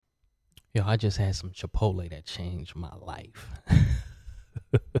Yo, I just had some Chipotle that changed my life.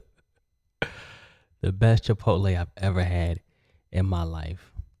 The best Chipotle I've ever had in my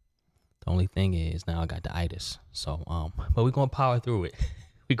life. The only thing is now I got the itis. But we're gonna power through it.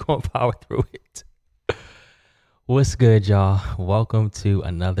 We're gonna power through it. What's good, y'all? Welcome to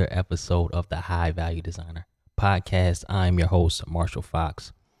another episode of the High Value Designer podcast. I'm your host, Marshall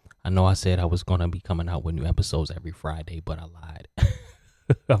Fox. I know I said I was gonna be coming out with new episodes every Friday, but I lied.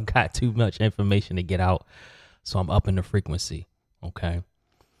 I've got too much information to get out, so I'm upping the frequency. Okay.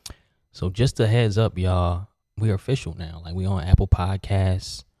 So just a heads up, y'all, we are official now. Like we on Apple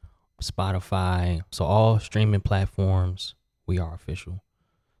Podcasts, Spotify, so all streaming platforms, we are official.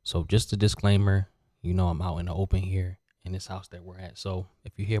 So just a disclaimer, you know I'm out in the open here in this house that we're at. So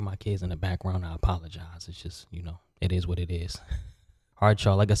if you hear my kids in the background, I apologize. It's just, it is what it is. All right,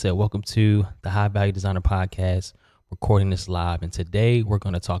 y'all. Like I said, welcome to the High Value Designer Podcast. Recording this live, and today we're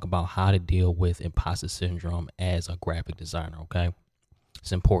going to talk about how to deal with imposter syndrome as a graphic designer. Okay,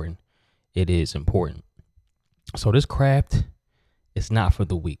 it's important. It is important. So this craft is not for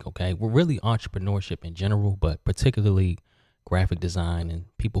the weak. Okay, we're really entrepreneurship in general, but particularly graphic design and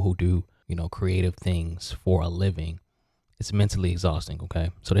people who do creative things for a living. It's mentally exhausting. Okay,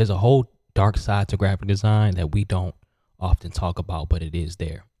 so there's a whole dark side to graphic design that we don't often talk about, but it is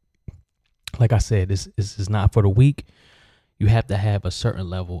there. Like I said, this is not for the weak. You have to have a certain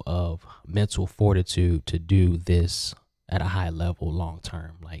level of mental fortitude to do this at a high level long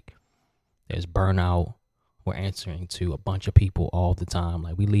term. Like there's burnout. We're answering to a bunch of people all the time.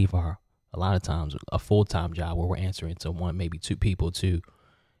 Like we leave a lot of times, a full-time job where we're answering to one, maybe two people, to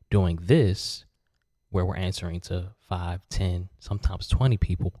doing this where we're answering to 5, 10, sometimes 20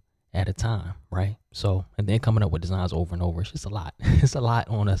 people at a time, right? So, and then coming up with designs over and over, it's just a lot. It's a lot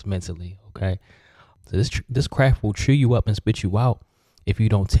on us mentally, okay? So this craft will chew you up and spit you out if you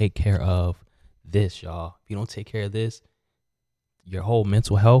don't take care of this, y'all. If you don't take care of this, your whole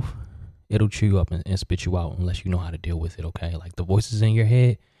mental health, it'll chew you up and spit you out unless you know how to deal with it, okay? Like the voices in your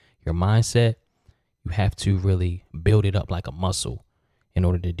head, your mindset, you have to really build it up like a muscle in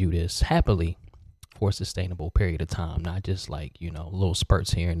order to do this happily for a sustainable period of time, not just like, little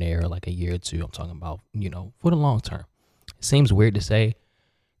spurts here and there, like a year or two. I'm talking about, for the long term. It seems weird to say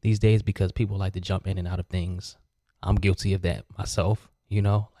these days because people like to jump in and out of things. I'm guilty of that myself,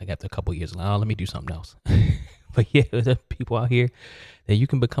 like after a couple of years, like, oh, let me do something else. But yeah, there are people out here that you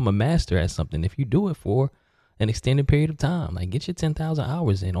can become a master at something if you do it for an extended period of time. Like get your 10,000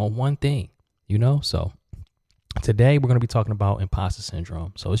 hours in on one thing, So today we're going to be talking about imposter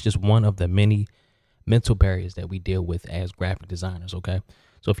syndrome. So it's just one of the many mental barriers that we deal with as graphic designers, okay?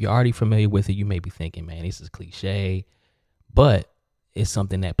 So if you're already familiar with it, you may be thinking, man, this is cliche, but it's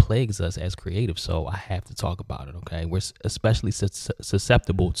something that plagues us as creatives, so I have to talk about it, okay? We're especially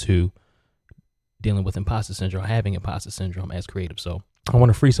susceptible to dealing with imposter syndrome, having imposter syndrome as creatives. So I want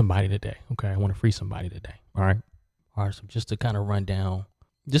to free somebody today, okay? All right? All right, so just to kind of run down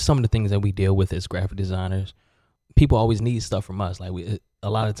just some of the things that we deal with as graphic designers. People always need stuff from us. Like a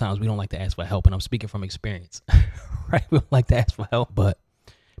lot of times we don't like to ask for help, and I'm speaking from experience, right? We don't like to ask for help, but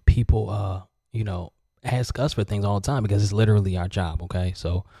people, ask us for things all the time because it's literally our job. Okay.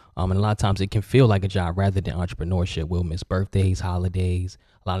 So, and a lot of times it can feel like a job rather than entrepreneurship. We'll miss birthdays, holidays.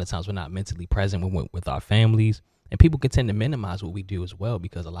 A lot of times we're not mentally present with our families, and people can tend to minimize what we do as well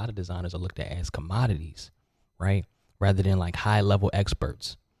because a lot of designers are looked at as commodities, right? Rather than like high level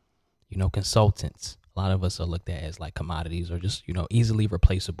experts, consultants. A lot of us are looked at as like commodities or just, easily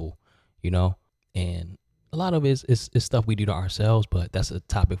replaceable, and a lot of it is stuff we do to ourselves, but that's a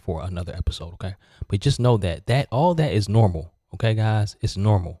topic for another episode, okay? But just know that all that is normal, okay, guys? It's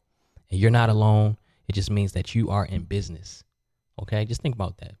normal. And you're not alone. It just means that you are in business, okay? Just think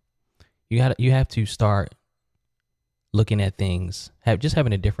about that. You have to start looking at things,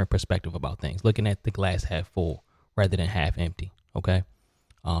 having a different perspective about things, looking at the glass half full rather than half empty, okay?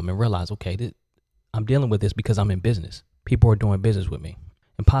 And realize, okay, I'm dealing with this because I'm in business. People are doing business with me.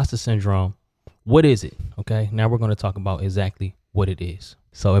 Imposter syndrome. What is it? Okay, now we're going to talk about exactly what it is.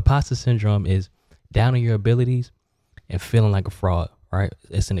 So imposter syndrome is doubting your abilities and feeling like a fraud, right?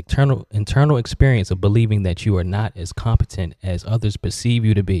 It's an internal experience of believing that you are not as competent as others perceive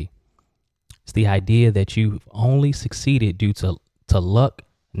you to be. It's the idea that you've only succeeded due to luck,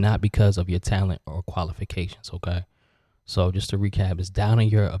 not because of your talent or qualifications, okay? So just to recap, it's doubting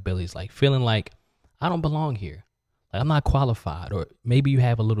your abilities, like feeling like I don't belong here. Like I'm not qualified, or maybe you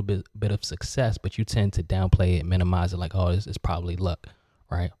have a little bit of success, but you tend to downplay it, minimize it, like, oh, this is probably luck,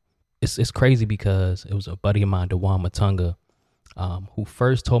 right? It's crazy because it was a buddy of mine, Dewan Matunga. who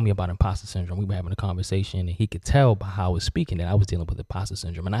first told me about imposter syndrome. We were having a conversation, and he could tell by how I was speaking that I was dealing with imposter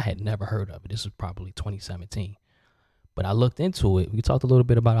syndrome, and I had never heard of it. This was probably 2017. But I looked into it. We talked a little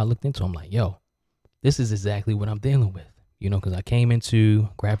bit about it. I looked into it. I'm like, yo, this is exactly what I'm dealing with, because I came into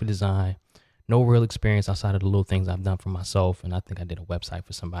graphic design, no real experience outside of the little things I've done for myself. And I think I did a website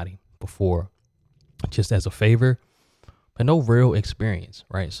for somebody before just as a favor, but no real experience,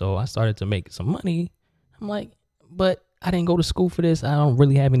 right? So I started to make some money. I'm like, but I didn't go to school for this. I don't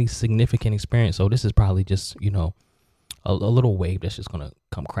really have any significant experience. So this is probably just, a little wave that's just going to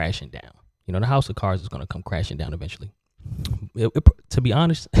come crashing down. The house of cards is going to come crashing down eventually. To be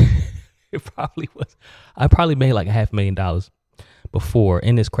honest, it probably was. I probably made like $500,000 before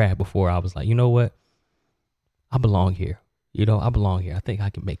in this craft before I was like, you know what? I belong here. I belong here. I think I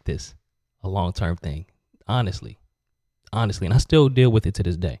can make this a long-term thing. Honestly. And I still deal with it to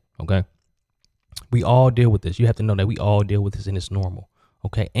this day. Okay. We all deal with this. You have to know that we all deal with this and it's normal.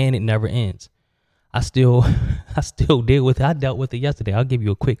 Okay. And it never ends. I still deal with it. I dealt with it yesterday. I'll give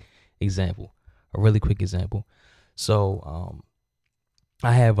you a really quick example. So,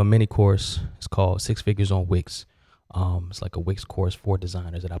 I have a mini course. It's called 6 Figures on Wix. It's like a Wix course for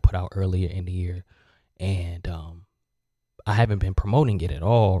designers that I put out earlier in the year. And, I haven't been promoting it at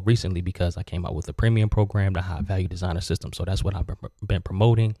all recently because I came out with a premium program, the High Value Designer System. So that's what I've been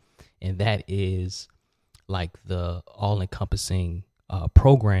promoting. And that is like the all encompassing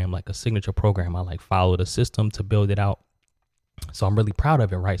program, like a signature program. I followed a system to build it out. So I'm really proud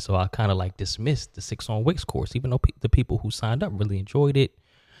of it, right? So I kind of dismissed the 6 on Wix course, even though the people who signed up really enjoyed it.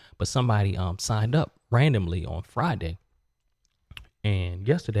 But somebody signed up randomly on Friday. And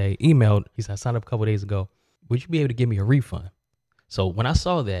yesterday emailed, he said, I signed up a couple of days ago. Would you be able to give me a refund? So when I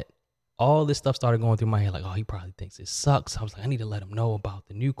saw that, all this stuff started going through my head, like, oh, he probably thinks it sucks. I was like, I need to let him know about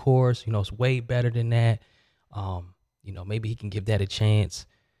the new course. It's way better than that. Maybe he can give that a chance.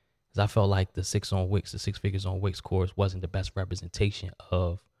 Because I felt like the 6 Figures on Wix course wasn't the best representation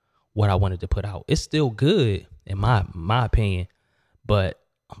of what I wanted to put out. It's still good in my opinion, but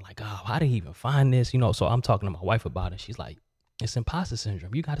I'm like, oh, how did he even find this? So I'm talking to my wife about it. She's like, it's imposter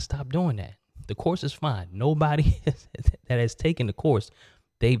syndrome. You got to stop doing that. The course is fine. Nobody that has taken the course,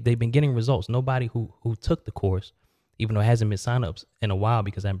 they've been getting results. Nobody who took the course, even though it hasn't been signups in a while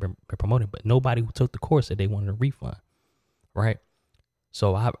because I haven't been promoting, but nobody who took the course said they wanted a refund, right?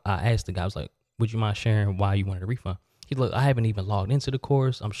 So I asked the guy, I was like, would you mind sharing why you wanted a refund? He's like, I haven't even logged into the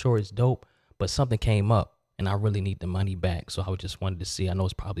course. I'm sure it's dope, but something came up and I really need the money back. So I just wanted to see, I know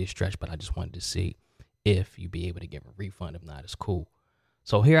it's probably a stretch, but I just wanted to see if you'd be able to give a refund. If not, it's cool.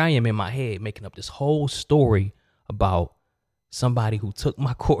 So here I am in my head making up this whole story about somebody who took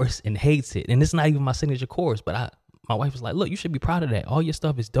my course and hates it. And it's not even my signature course, but my wife was like, look, you should be proud of that. All your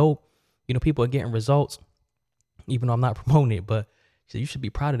stuff is dope. People are getting results, even though I'm not promoting it, but she said, you should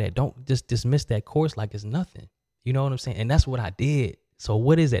be proud of that. Don't just dismiss that course like it's nothing. You know what I'm saying? And that's what I did. So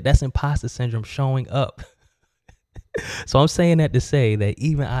what is that? That's imposter syndrome showing up. So I'm saying that to say that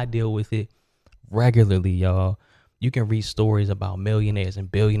even I deal with it regularly, y'all. You can read stories about millionaires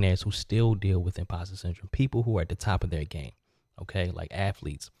and billionaires who still deal with imposter syndrome. People who are at the top of their game, okay? Like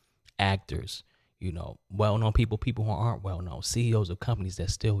athletes, actors, well-known people who aren't well-known, CEOs of companies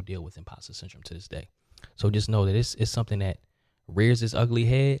that still deal with imposter syndrome to this day. So just know that it's something that rears its ugly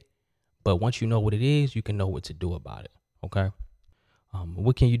head, but once you know what it is, you can know what to do about it, okay?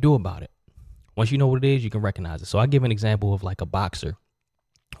 What can you do about it? Once you know what it is, you can recognize it. So I give an example of like a boxer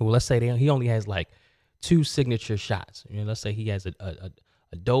who, let's say he only has like 2 signature shots. Let's say he has a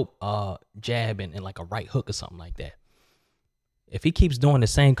dope jab and like a right hook or something like that. If he keeps doing the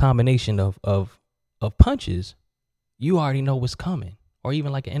same combination of punches, you already know what's coming. Or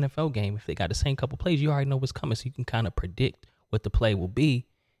even like an NFL game, if they got the same couple plays, you already know what's coming. So you can kind of predict what the play will be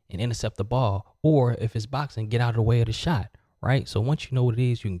and intercept the ball. Or if it's boxing, get out of the way of the shot, right? So once you know what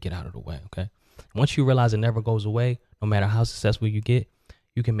it is, you can get out of the way, okay? Once you realize it never goes away, no matter how successful you get,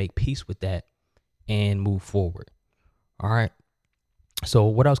 you can make peace with that and move forward. All right. So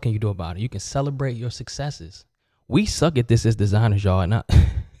what else can you do about it? You can celebrate your successes. We suck at this as designers, y'all. And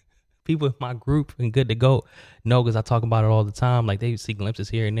people in my group and Good to Go know, because I talk about it all the time. Like they see glimpses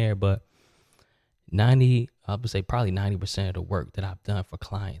here and there, but I would say probably 90% of the work that I've done for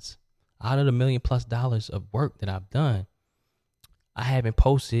clients, out of the $1 million+ of work that I've done, I haven't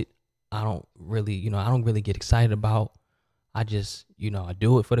posted. I don't really get excited about. I just, I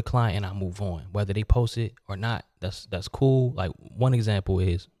do it for the client and I move on. Whether they post it or not, that's cool. Like one example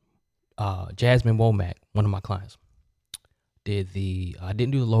is Jasmine Womack, one of my clients, I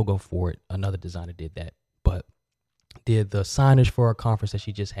didn't do the logo for it. Another designer did that, but did the signage for a conference that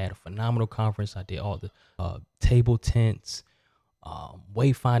she just had, a phenomenal conference. I did all the table tents,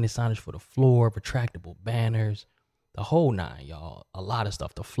 wayfinding signage for the floor, retractable banners, the whole nine, y'all. A lot of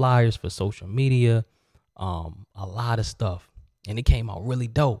stuff. The flyers for social media, a lot of stuff. And it came out really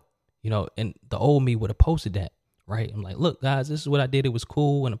dope, and the old me would have posted that, right? I'm like, look, guys, this is what I did. It was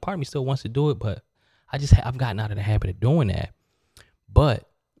cool. And a part of me still wants to do it, but I've gotten out of the habit of doing that. But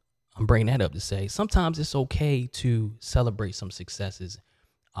I'm bringing that up to say sometimes it's okay to celebrate some successes,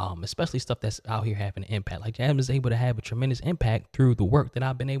 especially stuff that's out here having an impact. Like Jasmine is able to have a tremendous impact through the work that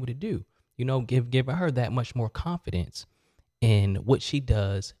I've been able to do. Giving her that much more confidence in what she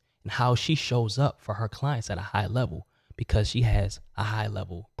does and how she shows up for her clients at a high level, because she has a high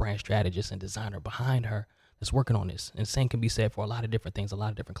level brand strategist and designer behind her that's working on this. And same can be said for a lot of different things, a lot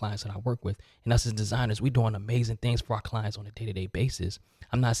of different clients that I work with. And us as designers, we're doing amazing things for our clients on a day-to-day basis.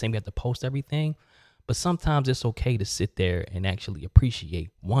 I'm not saying we have to post everything, but sometimes it's okay to sit there and actually appreciate,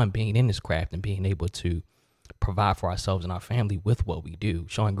 one, being in this craft and being able to provide for ourselves and our family with what we do,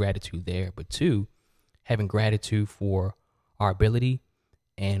 showing gratitude there. But two, having gratitude for our ability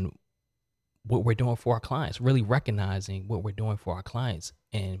and what we're doing for our clients, really recognizing what we're doing for our clients.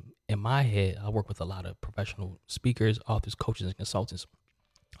 And in my head, I work with a lot of professional speakers, authors, coaches, and consultants.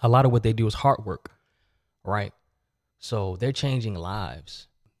 A lot of what they do is hard work, right? So they're changing lives.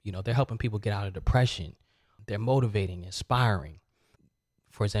 They're helping people get out of depression. They're motivating, inspiring.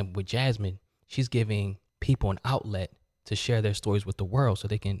 For example, with Jasmine, she's giving people an outlet to share their stories with the world so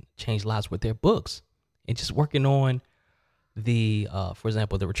they can change lives with their books. And just working on for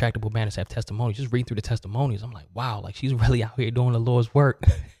example, the retractable banners have testimonies. Just read through the testimonies. I'm like, wow, like she's really out here doing the Lord's work.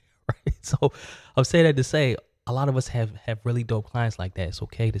 Right? So I'm saying that to say a lot of us have really dope clients like that. It's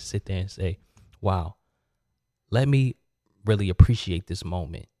okay to sit there and say, wow, let me really appreciate this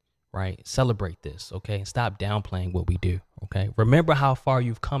moment, right? Celebrate this, okay? And stop downplaying what we do, okay? Remember how far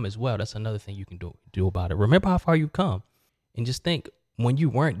you've come as well. That's another thing you can do about it. Remember how far you've come. And just think, when you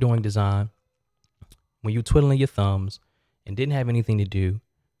weren't doing design, when you twiddling your thumbs and didn't have anything to do,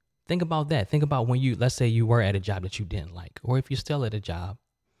 think about that. Think about when let's say you were at a job that you didn't like, or if you're still at a job,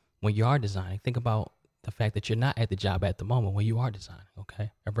 when you are designing, think about the fact that you're not at the job at the moment when you are designing,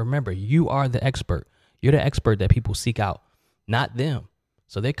 okay? And remember, you are the expert. You're the expert that people seek out, not them.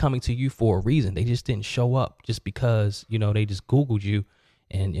 So they're coming to you for a reason. They just didn't show up just because, they just Googled you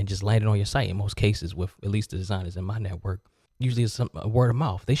and just landed on your site. In most cases, with at least the designers in my network, usually it's a word of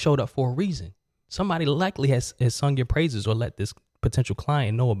mouth. They showed up for a reason. Somebody likely has sung your praises or let this potential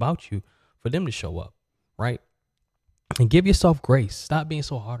client know about you for them to show up, right? And give yourself grace. Stop being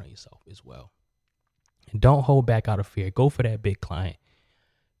so hard on yourself as well. And don't hold back out of fear. Go for that big client.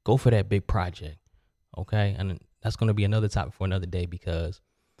 Go for that big project, okay? And that's going to be another topic for another day, because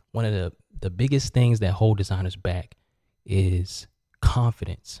one of the biggest things that hold designers back is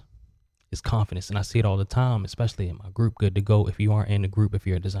confidence. It's confidence. And I see it all the time, especially in my group, Good to Go. If you aren't in the group, if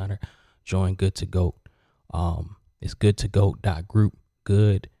you're a designer, join Good to Go. It's goodtogo.group.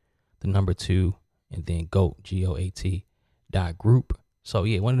 Good, the number 2, and then GOAT, GOAT.group. So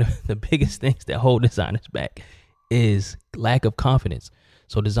yeah, one of the biggest things that hold designers back is lack of confidence.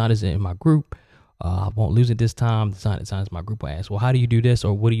 So designers in my group, I won't lose it this time. Designers in my group will ask, well, how do you do this?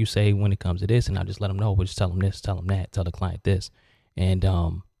 Or what do you say when it comes to this? And I just let them know. We'll just tell them this, tell them that, tell the client this. And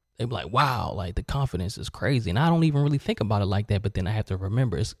they be like, wow, like the confidence is crazy. And I don't even really think about it like that. But then I have to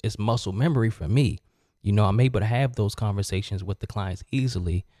remember it's muscle memory for me. I'm able to have those conversations with the clients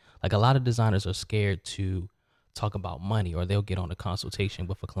easily. Like a lot of designers are scared to talk about money, or they'll get on a consultation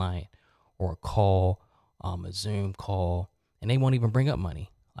with a client or a call, a Zoom call, and they won't even bring up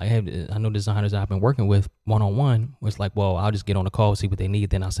money. I know designers I've been working with one-on-one where it's like, well, I'll just get on the call, see what they need,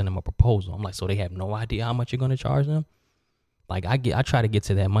 then I'll send them a proposal. I'm like, so they have no idea how much you're going to charge them? Like I try to get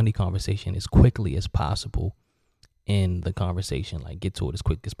to that money conversation as quickly as possible in the conversation, like get to it as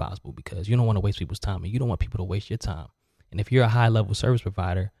quick as possible, because you don't want to waste people's time and you don't want people to waste your time. And if you're a high level service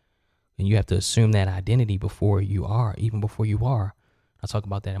provider, then you have to assume that identity even before you are. I talk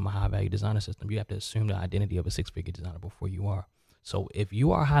about that in my high value designer system. You have to assume the identity of a 6-figure designer before you are. So if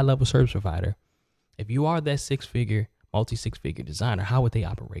you are a high level service provider, if you are that 6-figure, multi-6-figure designer, how would they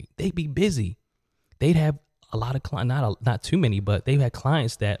operate? They'd be busy. They'd have a lot of clients, not too many, but they've had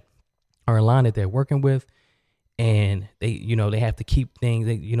clients that are in line that they're working with, and they have to keep things,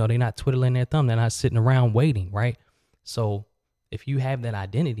 they're not twiddling their thumb. They're not sitting around waiting, right? So if you have that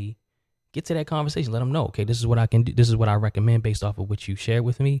identity, get to that conversation. Let them know, okay, this is what I can do. This is what I recommend based off of what you shared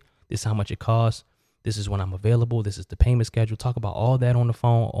with me. This is how much it costs. This is when I'm available. This is the payment schedule. Talk about all that on the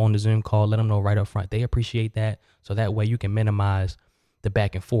phone, on the Zoom call. Let them know right up front. They appreciate that. So that way you can minimize the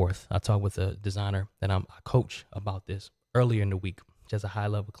back and forth. I talked with a designer that I coach about this earlier in the week, just a high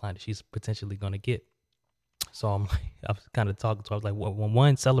level client that she's potentially going to get. So I'm like, I was kind of talking to. I was like, well,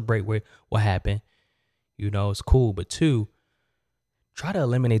 one, celebrate what happened. It's cool. But two, try to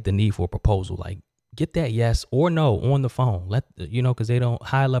eliminate the need for a proposal. Like, get that yes or no on the phone. Because they don't,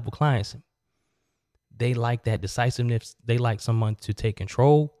 high level clients, they like that decisiveness. They like someone to take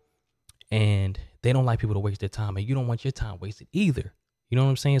control, and they don't like people to waste their time. And you don't want your time wasted either. You know what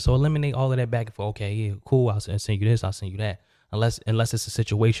I'm saying? So eliminate all of that back and forth. Okay, yeah, cool. I'll send you this. I'll send you that. Unless it's a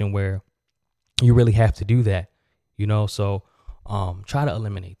situation where you really have to do that. So try to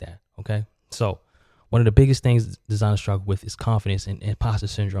eliminate that. Okay. So one of the biggest things designers struggle with is confidence, and imposter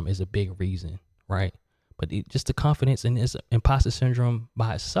syndrome is a big reason, right? But just the confidence and this imposter syndrome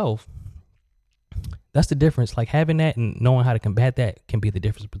by itself, that's the difference. Like, having that and knowing how to combat that can be the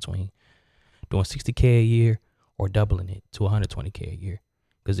difference between doing $60K a year or doubling it to $120K a year.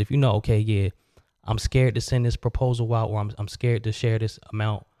 Because if okay, yeah, I'm scared to send this proposal out, or I'm scared to share this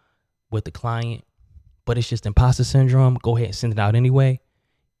amount with the client, but it's just imposter syndrome, go ahead and send it out anyway.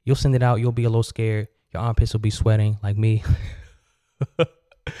 You'll send it out. You'll be a little scared. Your armpits will be sweating like me.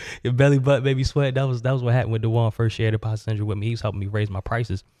 Your belly button may be sweating. That was what happened with the one first shared imposter syndrome with me. He was helping me raise my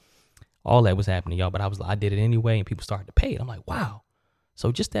prices. All that was happening, y'all. But I did it anyway, and people started to pay it. I'm like, wow.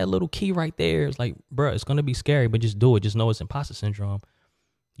 So just that little key right there is like, bro, it's going to be scary, but just do it. Just know it's imposter syndrome.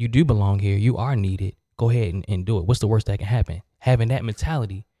 You do belong here. You are needed. Go ahead and do it. What's the worst that can happen? Having that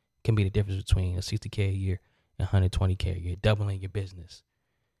mentality can be the difference between a $60K a year and $120K a year, doubling your business.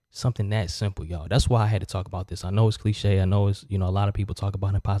 Something that simple, y'all. That's why I had to talk about this. I know it's cliche. I know it's, a lot of people talk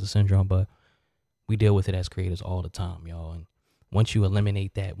about imposter syndrome, but we deal with it as creators all the time, y'all. And once you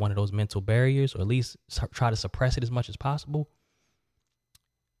eliminate that, one of those mental barriers, or at least try to suppress it as much as possible,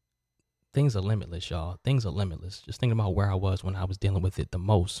 things are limitless, y'all. Things are limitless. Just thinking about where I was when I was dealing with it the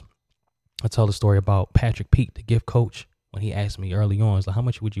most. I tell the story about Patrick Peak, the gift coach, when he asked me early on, like, how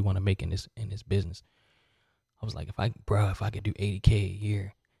much would you want to make in this business? I was like, if I could do $80K a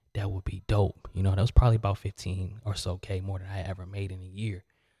year, that would be dope. That was probably about 15 or so K more than I ever made in a year.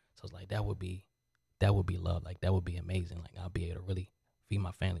 So I was like, that would be love. Like, that would be amazing. Like, I'll be able to really feed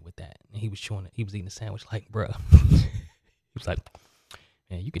my family with that. And he was chewing it. He was eating a sandwich like, bruh. He was like,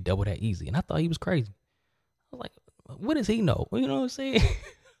 man, you could double that easy. And I thought he was crazy. I was like, what does he know? You know what I'm saying?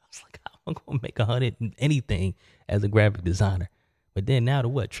 I was like, I'm going to make 100 anything as a graphic designer. But then now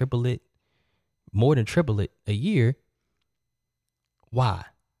to triple it, more than triple it a year. Why?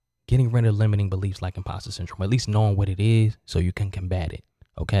 Getting rid of limiting beliefs like imposter syndrome, at least knowing what it is so you can combat it.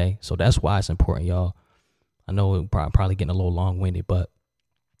 Okay. So that's why it's important, y'all. I know it probably getting a little long winded, but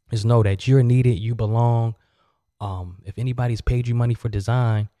just know that you're needed. You belong. If anybody's paid you money for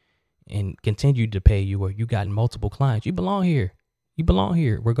design and continued to pay you, or you got multiple clients, you belong here. You belong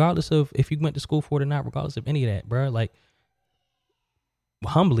here, regardless of if you went to school for it or not, regardless of any of that, bro. Like,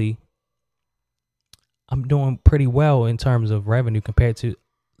 humbly, I'm doing pretty well in terms of revenue compared to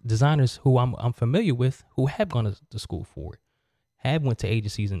designers who I'm familiar with, who have gone to school for it, have went to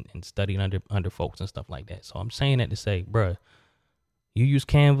agencies and studied under folks and stuff like that. So I'm saying that to say, bro, you use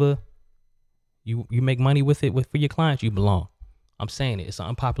Canva, you make money with it for your clients, you belong. I'm saying it. It's an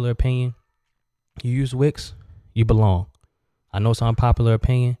unpopular opinion. You use Wix, you belong. I know it's an unpopular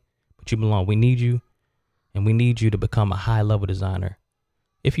opinion, but you belong. We need you, and we need you to become a high-level designer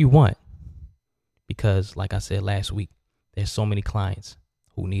if you want. Because, like I said last week, there's so many clients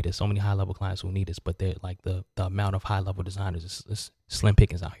who need us, so many high-level clients who need us, but they're like the amount of high-level designers is slim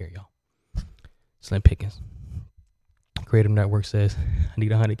pickings out here, y'all. Slim pickings. Creative Network says, I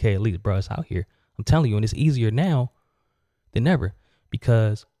need 100K at least, bro. It's out here. I'm telling you, and it's easier now than ever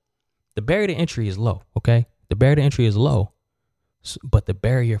because the barrier to entry is low, okay? The barrier to entry is low, but the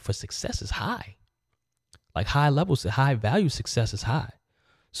barrier for success is high. Like, high levels, high value success is high.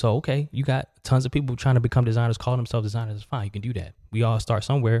 So, okay, you got tons of people trying to become designers, call themselves designers. It's fine. You can do that. We all start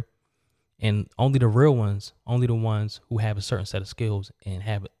somewhere. And only the real ones, only the ones who have a certain set of skills and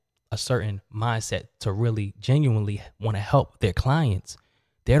have a certain mindset to really genuinely want to help their clients,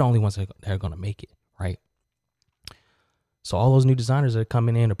 they're the only ones that are going to make it, right? So all those new designers that are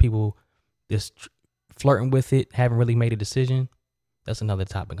coming in, or people just flirting with it, haven't really made a decision. That's another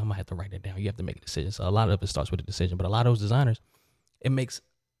topic. I'm going to have to write that down. You have to make a decision. So a lot of it starts with a decision, but a lot of those designers, it makes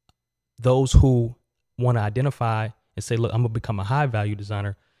those who want to identify and say, look, I'm going to become a high value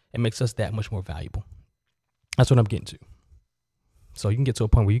designer. It makes us that much more valuable. That's what I'm getting to. So you can get to a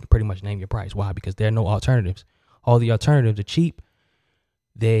point where you can pretty much name your price. Why? Because there are no alternatives. All the alternatives are cheap.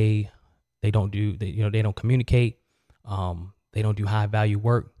 They don't communicate. They don't do high value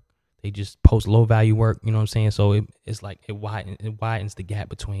work. They just post low value work. You know what I'm saying? So it's like it widens the gap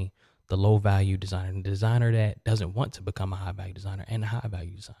between the low value designer and the designer that doesn't want to become a high value designer and a high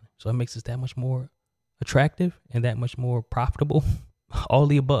value designer. So it makes us that much more attractive and that much more profitable. All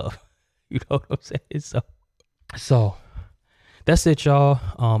the above. You know what I'm saying? So that's it, y'all.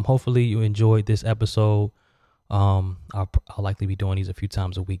 Hopefully you enjoyed this episode. I'll likely be doing these a few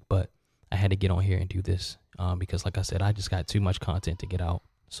times a week, but I had to get on here and do this because, like I said, I just got too much content to get out.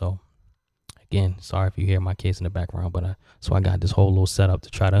 So again, sorry if you hear my kids in the background, but so I got this whole little setup to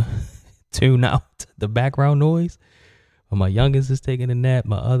try to tune out the background noise. But my youngest is taking a nap.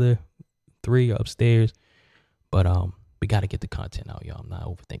 My other 3 are upstairs. But we got to get the content out, y'all. I'm not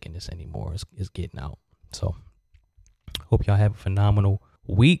overthinking this anymore. It's getting out. So hope y'all have a phenomenal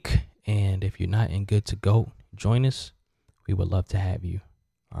week. And if you're not in Good to Go, join us. We would love to have you.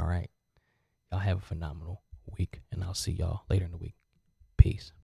 All right. Y'all have a phenomenal week. And I'll see y'all later in the week. Peace.